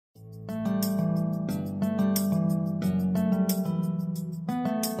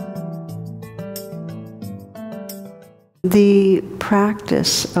The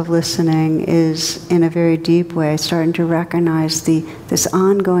practice of listening is, in a very deep way, starting to recognize this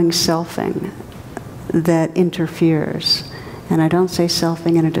ongoing selfing that interferes. And I don't say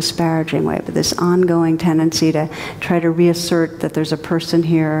selfing in a disparaging way, but this ongoing tendency to try to reassert that there's a person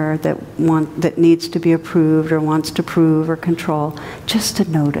here that needs to be approved or wants to prove or control, just to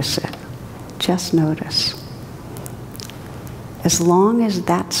notice it. Just notice. As long as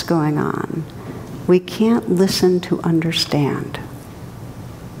that's going on, we can't listen to understand.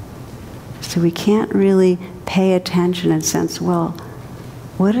 So we can't really pay attention and sense, well,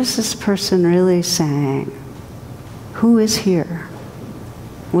 what is this person really saying? Who is here?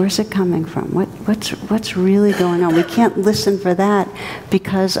 Where's it coming from? What's really going on? We can't listen for that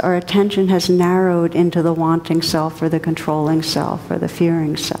because our attention has narrowed into the wanting self or the controlling self or the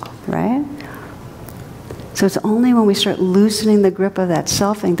fearing self, right? So it's only when we start loosening the grip of that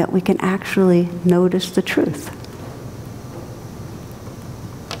selfing that we can actually notice the truth.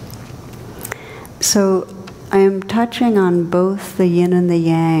 So I am touching on both the yin and the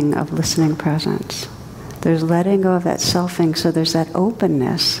yang of listening presence. There's letting go of that selfing, so there's that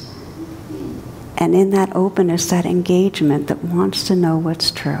openness. And in that openness, that engagement that wants to know what's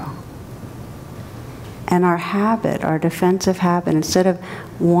true. And our habit, our defensive habit, instead of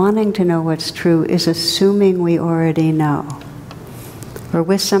wanting to know what's true, is assuming we already know. We're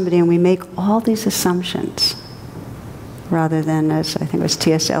with somebody and we make all these assumptions, rather than, as I think it was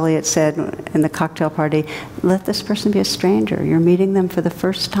T.S. Eliot said in the cocktail party, let this person be a stranger. You're meeting them for the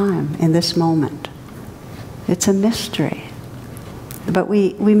first time in this moment. It's a mystery. But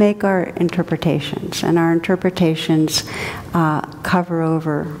we make our interpretations, and our interpretations cover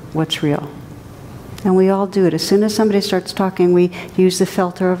over what's real. And we all do it. As soon as somebody starts talking, we use the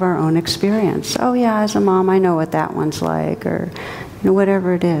filter of our own experience. Oh yeah, as a mom, I know what that one's like, or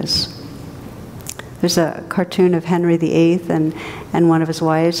whatever it is. There's a cartoon of Henry VIII and one of his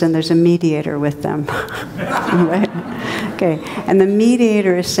wives, and there's a mediator with them. Right? Okay. And the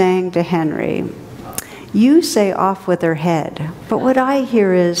mediator is saying to Henry, you say off with her head, but what I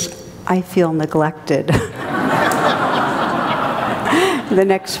hear is, I feel neglected. The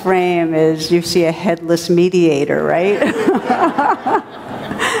next frame is you see a headless mediator, right?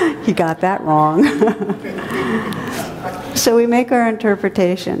 He got that wrong. So we make our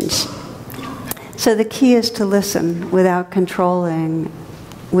interpretations. So the key is to listen without controlling,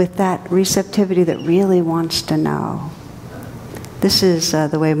 with that receptivity that really wants to know. This is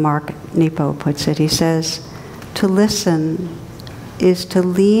the way Mark Nepo puts it. He says, to listen is to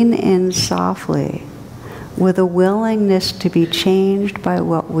lean in softly with a willingness to be changed by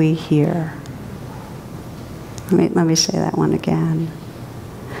what we hear. Let me say that one again.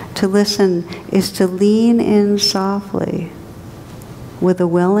 To listen is to lean in softly with a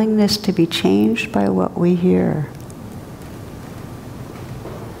willingness to be changed by what we hear.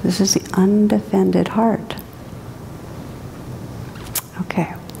 This is the undefended heart.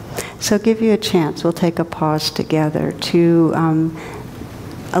 Okay, so give you a chance. We'll take a pause together to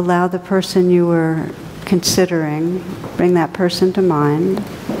allow the person you were considering, bring that person to mind.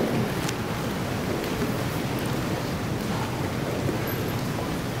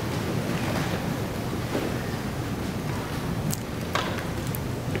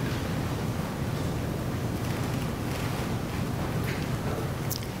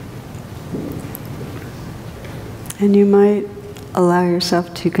 And you might allow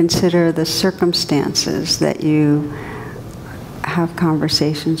yourself to consider the circumstances that you have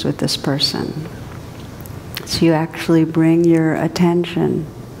conversations with this person. So you actually bring your attention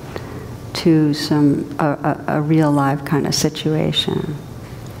to a real live kind of situation.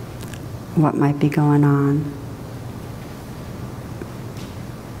 What might be going on.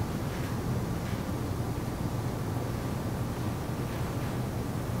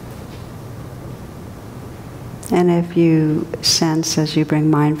 And if you sense, as you bring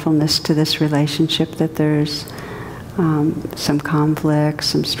mindfulness to this relationship, that there's some conflict,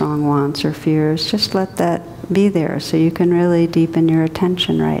 some strong wants or fears, just let that be there so you can really deepen your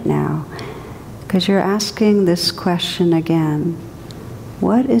attention right now. Because you're asking this question again,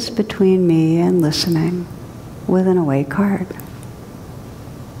 what is between me and listening with an awake heart?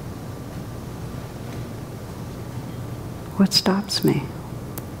 What stops me?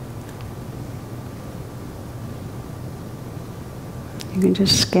 You can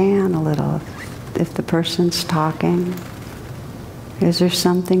just scan a little. If the person's talking, is there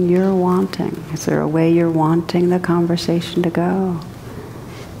something you're wanting? Is there a way you're wanting the conversation to go?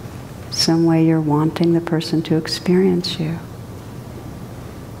 Some way you're wanting the person to experience you?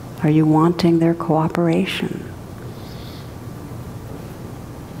 Are you wanting their cooperation?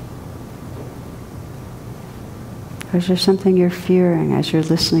 Or is there something you're fearing as you're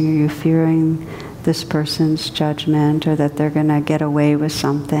listening? Are you fearing this person's judgment, or that they're going to get away with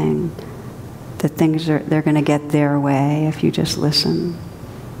something? That they're going to get their way if you just listen?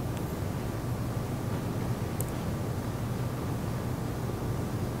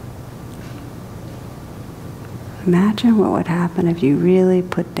 Imagine what would happen if you really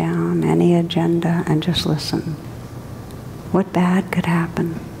put down any agenda and just listen. What bad could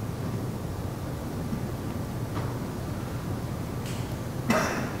happen?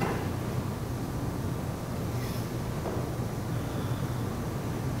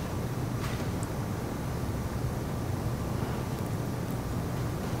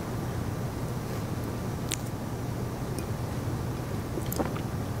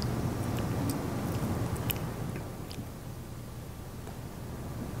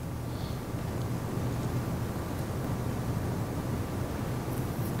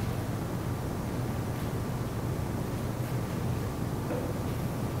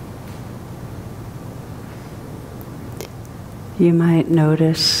 You might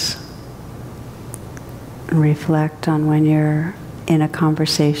notice and reflect on when you're in a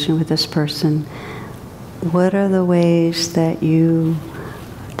conversation with this person, what are the ways that you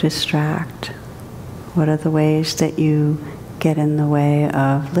distract? What are the ways that you get in the way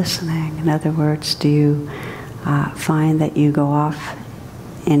of listening? In other words, do you find that you go off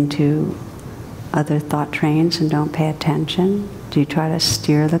into other thought trains and don't pay attention? Do you try to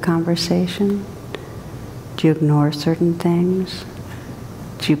steer the conversation? Do you ignore certain things?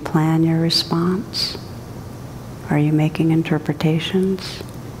 Do you plan your response? Are you making interpretations?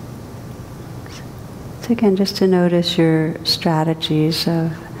 So again, just to notice your strategies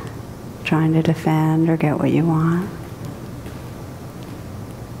of trying to defend or get what you want.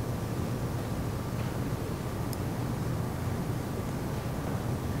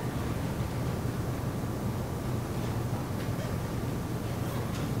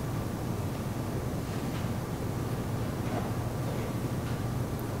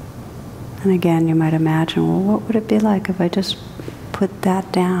 And again, you might imagine, well, what would it be like if I just put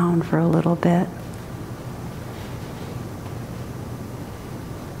that down for a little bit?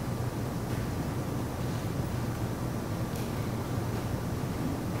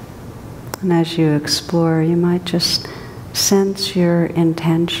 And as you explore, you might just sense your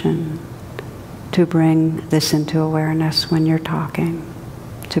intention to bring this into awareness when you're talking,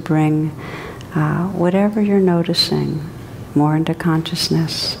 to bring whatever you're noticing more into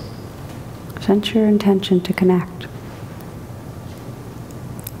consciousness. Sense your intention to connect.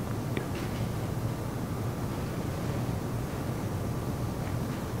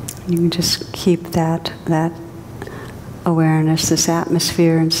 You can just keep that awareness, this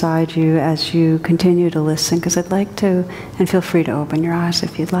atmosphere inside you as you continue to listen, because I'd like to, and feel free to open your eyes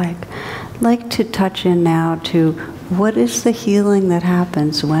if you'd like. I'd like to touch in now to what is the healing that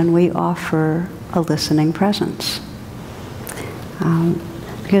happens when we offer a listening presence.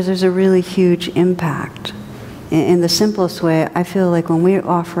 Because there's a really huge impact. In the simplest way, I feel like when we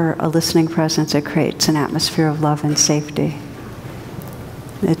offer a listening presence, it creates an atmosphere of love and safety.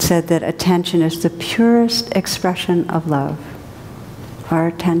 It's said that attention is the purest expression of love. Our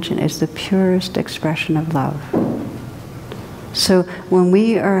attention is the purest expression of love. So when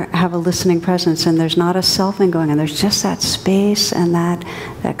we have a listening presence and there's not a selfing going on, there's just that space and that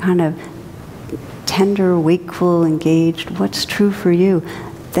kind of tender, wakeful, engaged, what's true for you,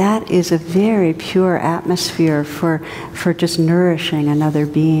 that is a very pure atmosphere for just nourishing another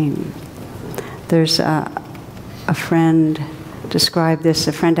being. There's a friend described this.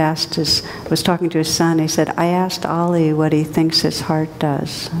 A friend was talking to his son. He said, I asked Ollie what he thinks his heart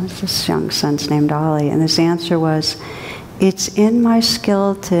does. This young son's named Ollie. And his answer was, it's in my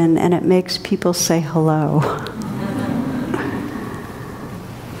skeleton and it makes people say hello.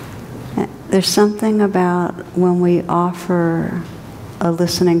 There's something about when we offer a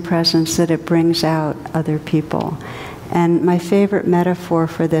listening presence that it brings out other people. And my favorite metaphor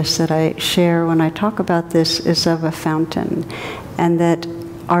for this that I share when I talk about this is of a fountain, and that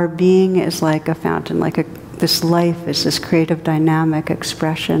our being is like a fountain, this life is this creative dynamic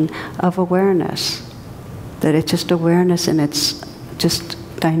expression of awareness, that it's just awareness in its just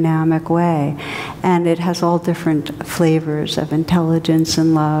dynamic way, and it has all different flavors of intelligence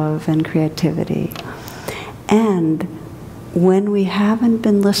and love and creativity. And when we haven't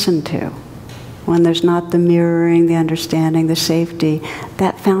been listened to, when there's not the mirroring, the understanding, the safety,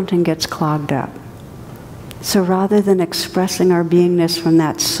 that fountain gets clogged up. So rather than expressing our beingness from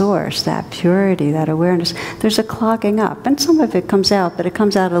that source, that purity, that awareness, there's a clogging up. And some of it comes out, but it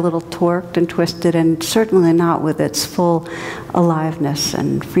comes out a little torqued and twisted, and certainly not with its full aliveness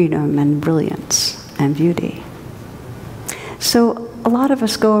and freedom and brilliance and beauty. So a lot of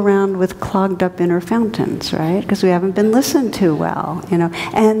us go around with clogged up inner fountains, right? Because we haven't been listened to well, you know.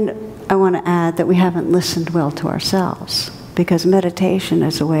 And I want to add that we haven't listened well to ourselves, because meditation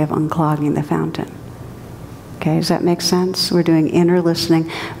is a way of unclogging the fountain. Okay, does that make sense? We're doing inner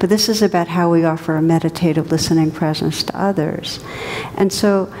listening, but this is about how we offer a meditative listening presence to others. And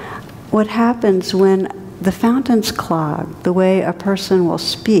so what happens when the fountain's clogged, the way a person will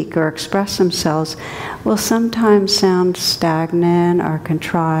speak or express themselves will sometimes sound stagnant or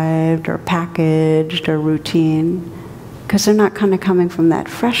contrived or packaged or routine, because they're not kind of coming from that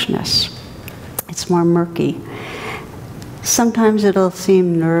freshness. It's more murky. Sometimes it'll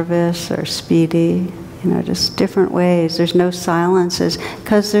seem nervous or speedy, you know, just different ways. There's no silences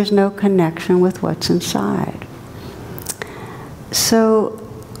because there's no connection with what's inside. So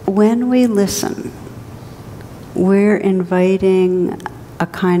when we listen, we're inviting a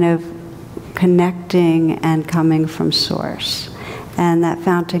kind of connecting and coming from source. And that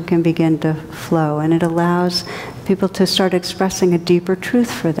fountain can begin to flow, and it allows people to start expressing a deeper truth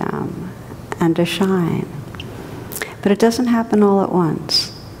for them and to shine. But it doesn't happen all at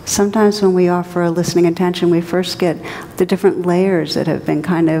once. Sometimes when we offer a listening intention, we first get the different layers that have been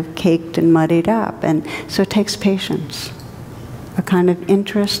kind of caked and muddied up. And so it takes patience, a kind of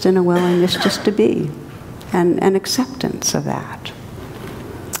interest and a willingness just to be, and an acceptance of that.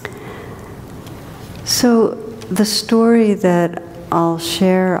 So the story that I'll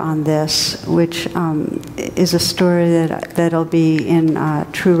share on this, which is a story that'll be in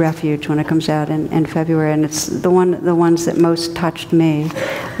True Refuge when it comes out in February, and it's the ones that most touched me,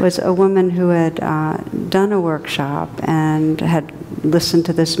 was a woman who had done a workshop and had listened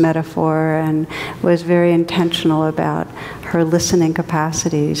to this metaphor and was very intentional about her listening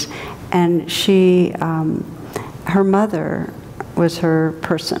capacities. And she, her mother was her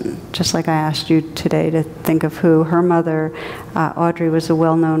person, just like I asked you today to think of who. Her mother, Audrey, was a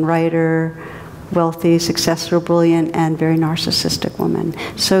well-known writer, wealthy, successful, brilliant, and very narcissistic woman.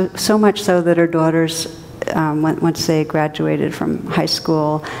 So much so that her daughters, once they graduated from high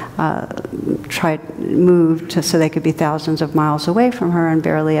school, moved so they could be thousands of miles away from her and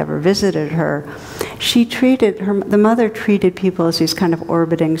barely ever visited her. The mother treated people as these kind of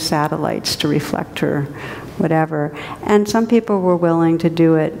orbiting satellites to reflect her whatever. And some people were willing to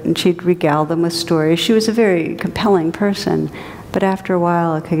do it, and she'd regale them with stories. She was a very compelling person, but after a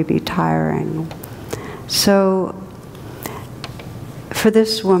while it could be tiring. So for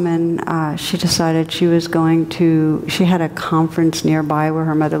this woman, she decided she was going to, she had a conference nearby where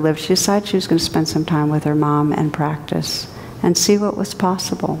her mother lived. She decided she was going to spend some time with her mom and practice and see what was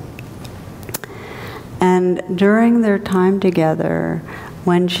possible. And during their time together,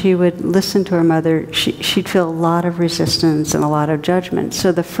 when she would listen to her mother, she'd feel a lot of resistance and a lot of judgment.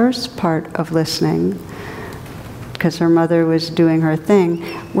 So the first part of listening, because her mother was doing her thing,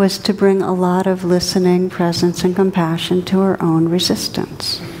 was to bring a lot of listening, presence, and compassion to her own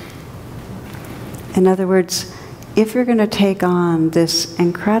resistance. In other words, if you're going to take on this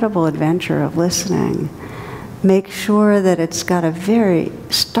incredible adventure of listening, make sure that it's got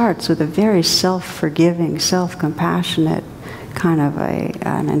starts with a very self-forgiving, self-compassionate kind of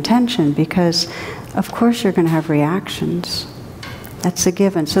an intention, because of course you're going to have reactions. That's a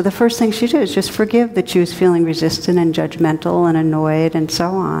given. So the first thing she did is just forgive that she was feeling resistant and judgmental and annoyed and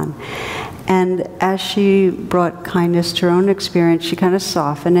so on. And as she brought kindness to her own experience, she kind of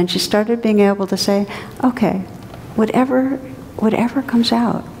softened, and she started being able to say, okay, whatever comes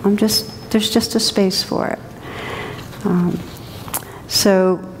out, there's just a space for it.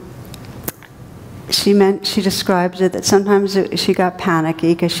 So she describes it that sometimes she got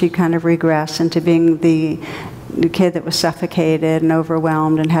panicky because she kind of regressed into being the kid that was suffocated and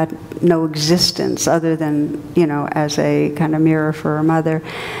overwhelmed and had no existence other than, you know, as a kind of mirror for her mother.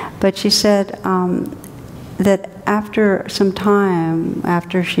 But she said that after some time,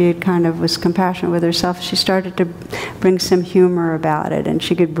 after she kind of was compassionate with herself, she started to bring some humor about it, and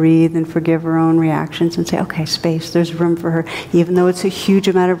she could breathe and forgive her own reactions and say, okay, space, there's room for her. Even though it's a huge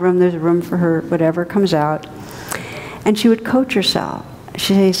amount of room, there's room for her, whatever comes out. And she would coach herself.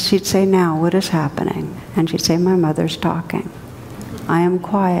 She'd say, now, what is happening? And she'd say, my mother's talking. I am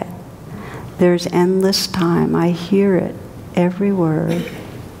quiet. There's endless time. I hear it, every word,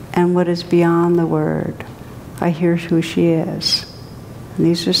 and what is beyond the word. I hear who she is. And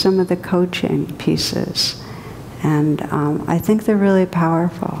these are some of the coaching pieces. And I think they're really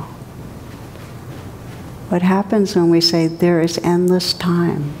powerful. What happens when we say there is endless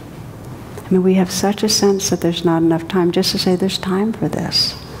time? I mean, we have such a sense that there's not enough time just to say there's time for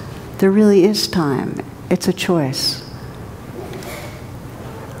this. There really is time. It's a choice.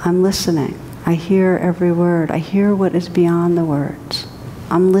 I'm listening. I hear every word. I hear what is beyond the words.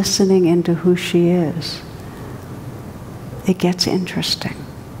 I'm listening into who she is. It gets interesting.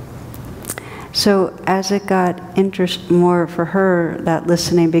 So as it got more for her, that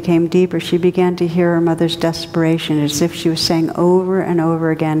listening became deeper. She began to hear her mother's desperation, as if she was saying over and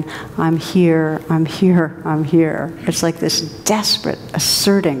over again, I'm here, I'm here, I'm here. It's like this desperate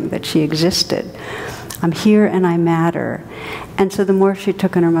asserting that she existed. I'm here and I matter. And so the more she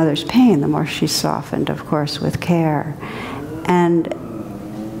took in her mother's pain, the more she softened, of course, with care.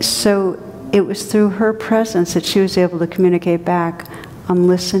 And so it was through her presence that she was able to communicate back, I'm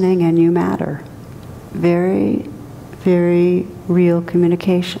listening and you matter. Very, very real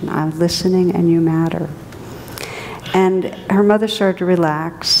communication. I'm listening and you matter. And her mother started to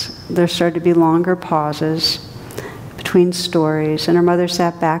relax. There started to be longer pauses between stories, and her mother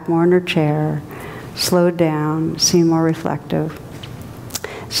sat back more in her chair, slowed down, seemed more reflective.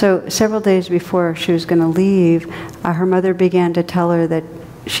 So several days before she was going to leave, her mother began to tell her that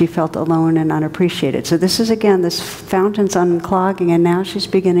she felt alone and unappreciated. So this is, again, this fountain's unclogging, and now she's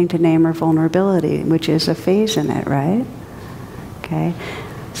beginning to name her vulnerability, which is a phase in it, right? Okay.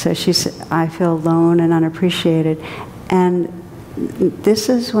 So she said, I feel alone and unappreciated. And this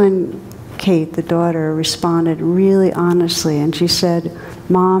is when Kate, the daughter, responded really honestly, and she said,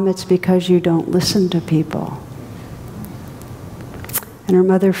 Mom, it's because you don't listen to people. And her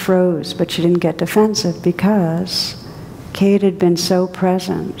mother froze, but she didn't get defensive because Kate had been so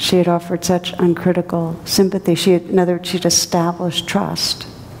present. She had offered such uncritical sympathy. In other words, she'd established trust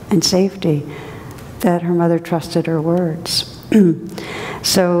and safety that her mother trusted her words.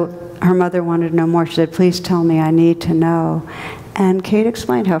 So her mother wanted to know more. She said, please tell me, I need to know. And Kate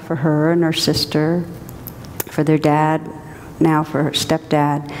explained how for her and her sister, for their dad, now for her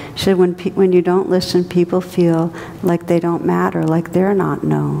stepdad, she said, when you don't listen, people feel like they don't matter, like they're not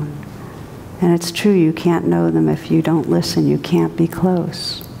known. And it's true, you can't know them if you don't listen. You can't be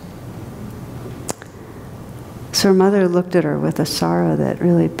close. So her mother looked at her with a sorrow that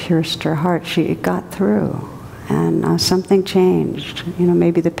really pierced her heart. She got through, and something changed. You know,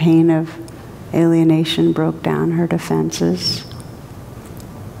 maybe the pain of alienation broke down her defenses.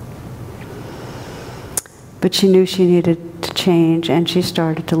 But she knew she needed to change, and she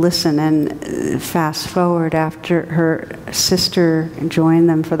started to listen. And fast forward, after her sister joined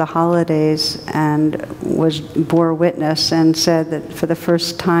them for the holidays and bore witness and said that for the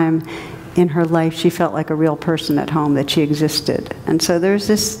first time in her life she felt like a real person at home, that she existed. And so there's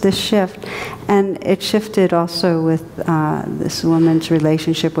this shift. And it shifted also with this woman's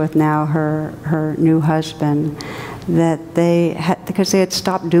relationship with now her new husband, that they had, because they had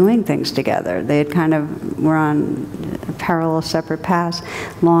stopped doing things together. They had kind of were on parallel separate paths,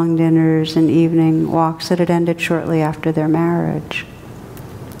 long dinners and evening walks that had ended shortly after their marriage.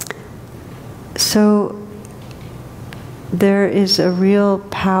 So there is a real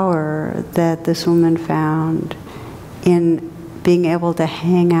power that this woman found in being able to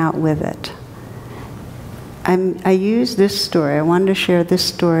hang out with it. I use this story, I wanted to share this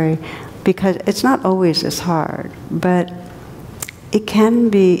story because it's not always as hard, but it can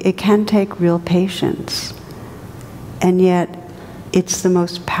take real patience. And yet, it's the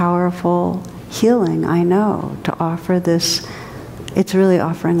most powerful healing I know, to offer this. It's really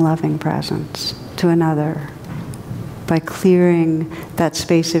offering loving presence to another by clearing that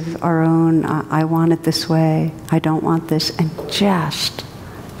space of our own, I want it this way, I don't want this, and just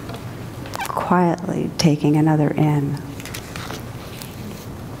quietly taking another in.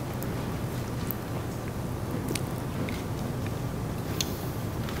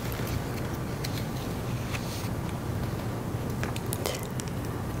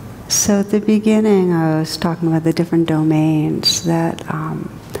 So at the beginning, I was talking about the different domains that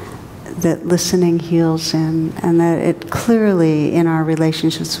that listening heals in, and that it clearly, in our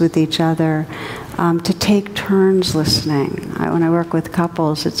relationships with each other, to take turns listening. When I work with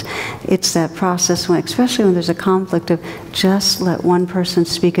couples, it's that process, especially when there's a conflict, of just let one person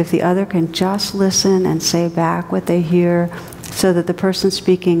speak. If the other can just listen and say back what they hear, so that the person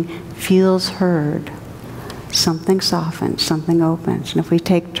speaking feels heard, something softens, something opens. And if we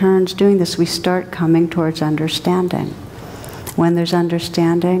take turns doing this, we start coming towards understanding. When there's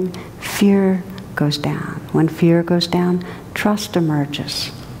understanding, fear goes down. When fear goes down, trust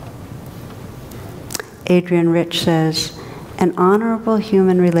emerges. Adrienne Rich says, an honorable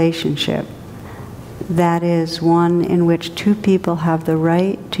human relationship, that is one in which two people have the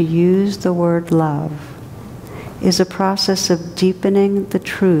right to use the word love, is a process of deepening the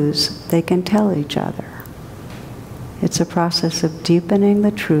truths they can tell each other. It's a process of deepening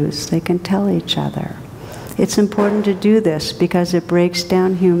the truths they can tell each other. It's important to do this because it breaks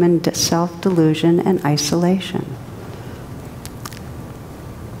down human self-delusion and isolation.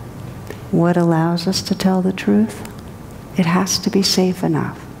 What allows us to tell the truth? It has to be safe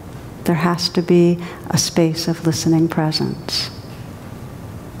enough. There has to be a space of listening presence.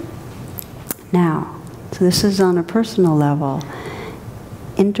 Now, so this is on a personal level.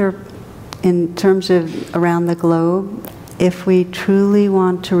 In terms of around the globe, if we truly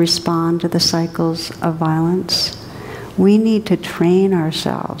want to respond to the cycles of violence, we need to train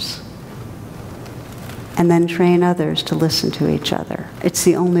ourselves and then train others to listen to each other. It's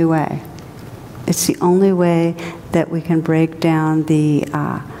the only way. It's the only way that we can break down the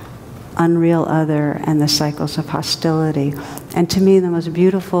unreal other and the cycles of hostility. And to me, the most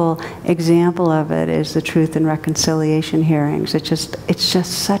beautiful example of it is the Truth and Reconciliation hearings. It's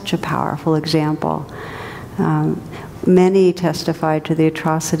just such a powerful example. Many testified to the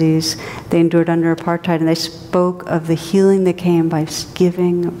atrocities they endured under apartheid, and they spoke of the healing that came by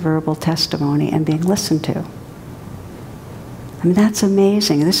giving verbal testimony and being listened to. I mean, that's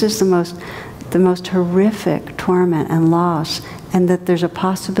amazing. This is the most horrific torment and loss, and that there's a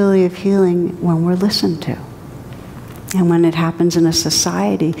possibility of healing when we're listened to. And when it happens in a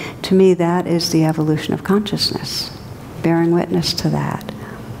society, to me, that is the evolution of consciousness, bearing witness to that.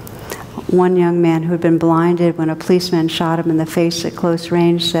 One young man who had been blinded when a policeman shot him in the face at close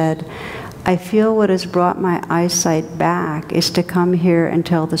range said, "I feel what has brought my eyesight back is to come here and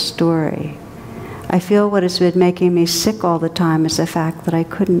tell the story. I feel what has been making me sick all the time is the fact that I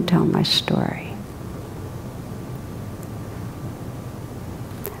couldn't tell my story."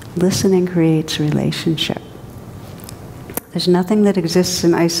 Listening creates relationship. There's nothing that exists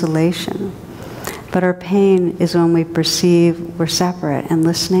in isolation. But our pain is when we perceive we're separate, and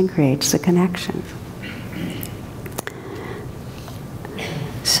listening creates the connection.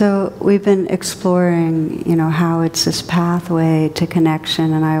 So we've been exploring, how it's this pathway to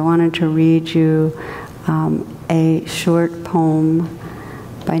connection, and I wanted to read you a short poem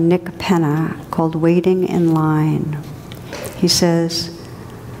by Nick Penna called "Waiting in Line." He says,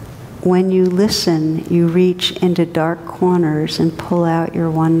 "When you listen, you reach into dark corners and pull out your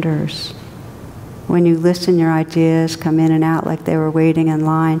wonders. When you listen, your ideas come in and out like they were waiting in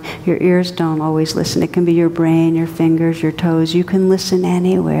line. Your ears don't always listen. It can be your brain, your fingers, your toes. You can listen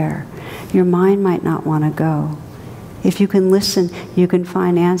anywhere. Your mind might not want to go. If you can listen, you can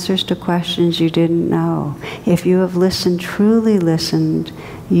find answers to questions you didn't know. If you have listened, truly listened,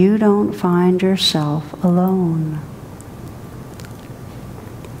 you don't find yourself alone."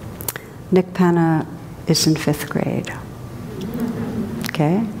 Nick Penna is in 5th grade.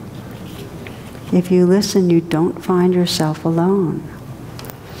 Okay? If you listen, you don't find yourself alone.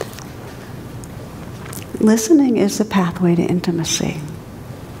 Listening is the pathway to intimacy.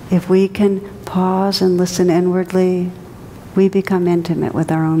 If we can pause and listen inwardly, we become intimate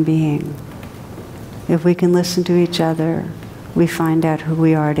with our own being. If we can listen to each other, we find out who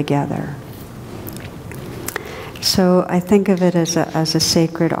we are together. So I think of it as a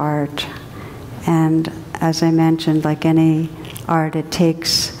sacred art. And as I mentioned, like any art, it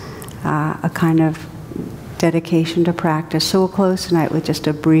takes a kind of dedication to practice. So we'll close tonight with just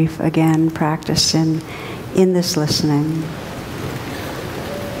a brief, again, practice in this listening.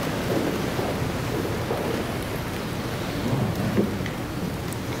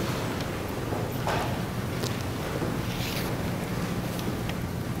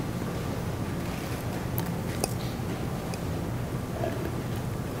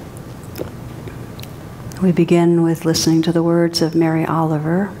 We begin with listening to the words of Mary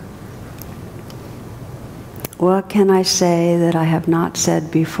Oliver. "What can I say that I have not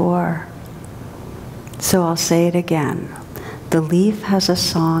said before? So I'll say it again. The leaf has a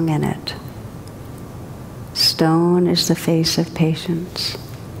song in it. Stone is the face of patience.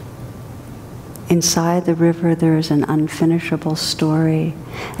 Inside the river there is an unfinishable story,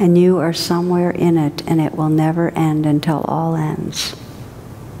 and you are somewhere in it, and it will never end until all ends.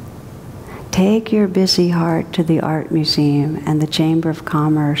 Take your busy heart to the art museum and the Chamber of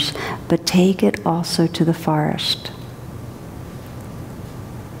Commerce, but take it also to the forest.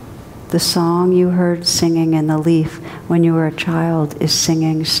 The song you heard singing in the leaf when you were a child is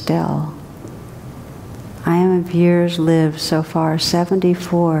singing still. I am of years lived so far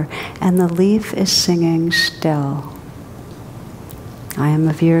 74, and the leaf is singing still. I am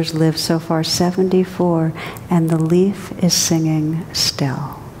of years lived so far 74, and the leaf is singing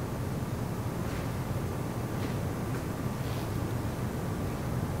still."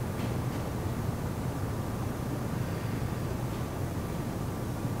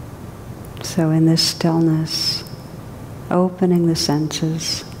 So in this stillness, opening the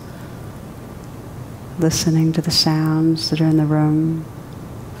senses, listening to the sounds that are in the room.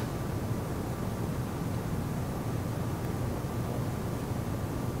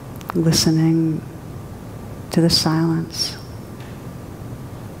 Listening to the silence.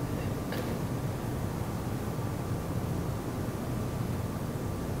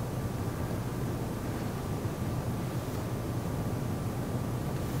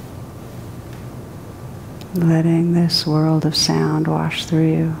 Letting this world of sound wash through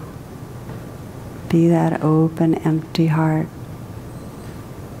you. Be that open, empty heart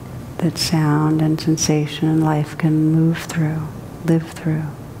that sound and sensation and life can move through, live through.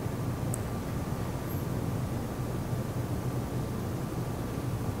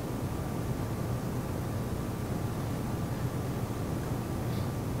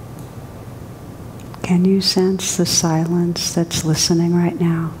 Can you sense the silence that's listening right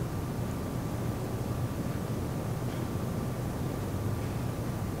now?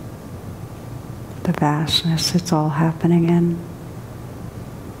 The vastness it's all happening in.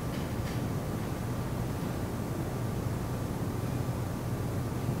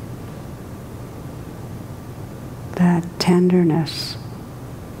 That tenderness,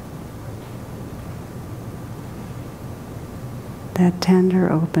 that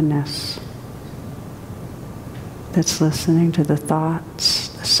tender openness that's listening to the thoughts,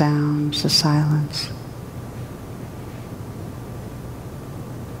 the sounds, the silence.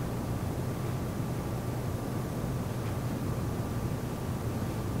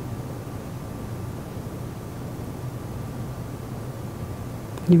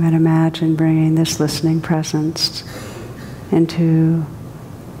 You might imagine bringing this listening presence into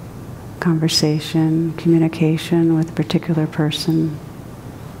conversation, communication with a particular person.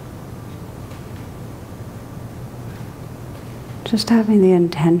 Just having the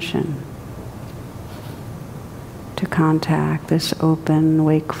intention to contact this open,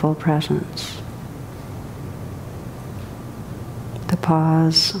 wakeful presence. To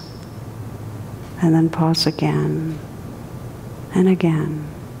pause, and then pause again and again.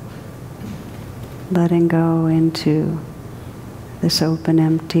 Letting go into this open,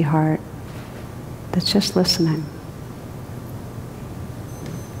 empty heart that's just listening.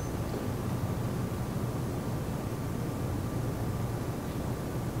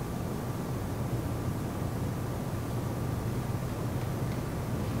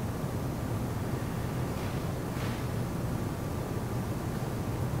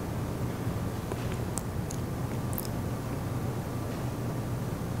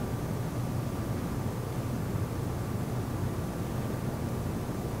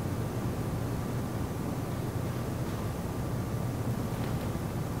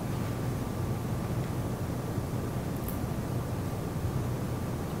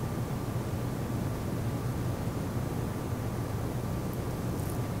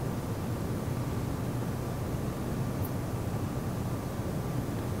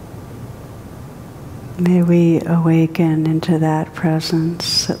 May we awaken into that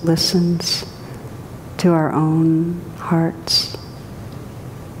presence that listens to our own hearts.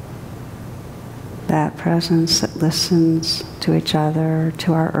 That presence that listens to each other,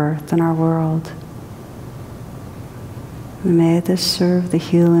 to our earth and our world. And may this serve the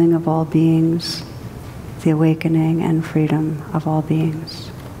healing of all beings, the awakening and freedom of all beings.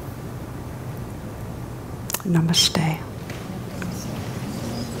 Namaste.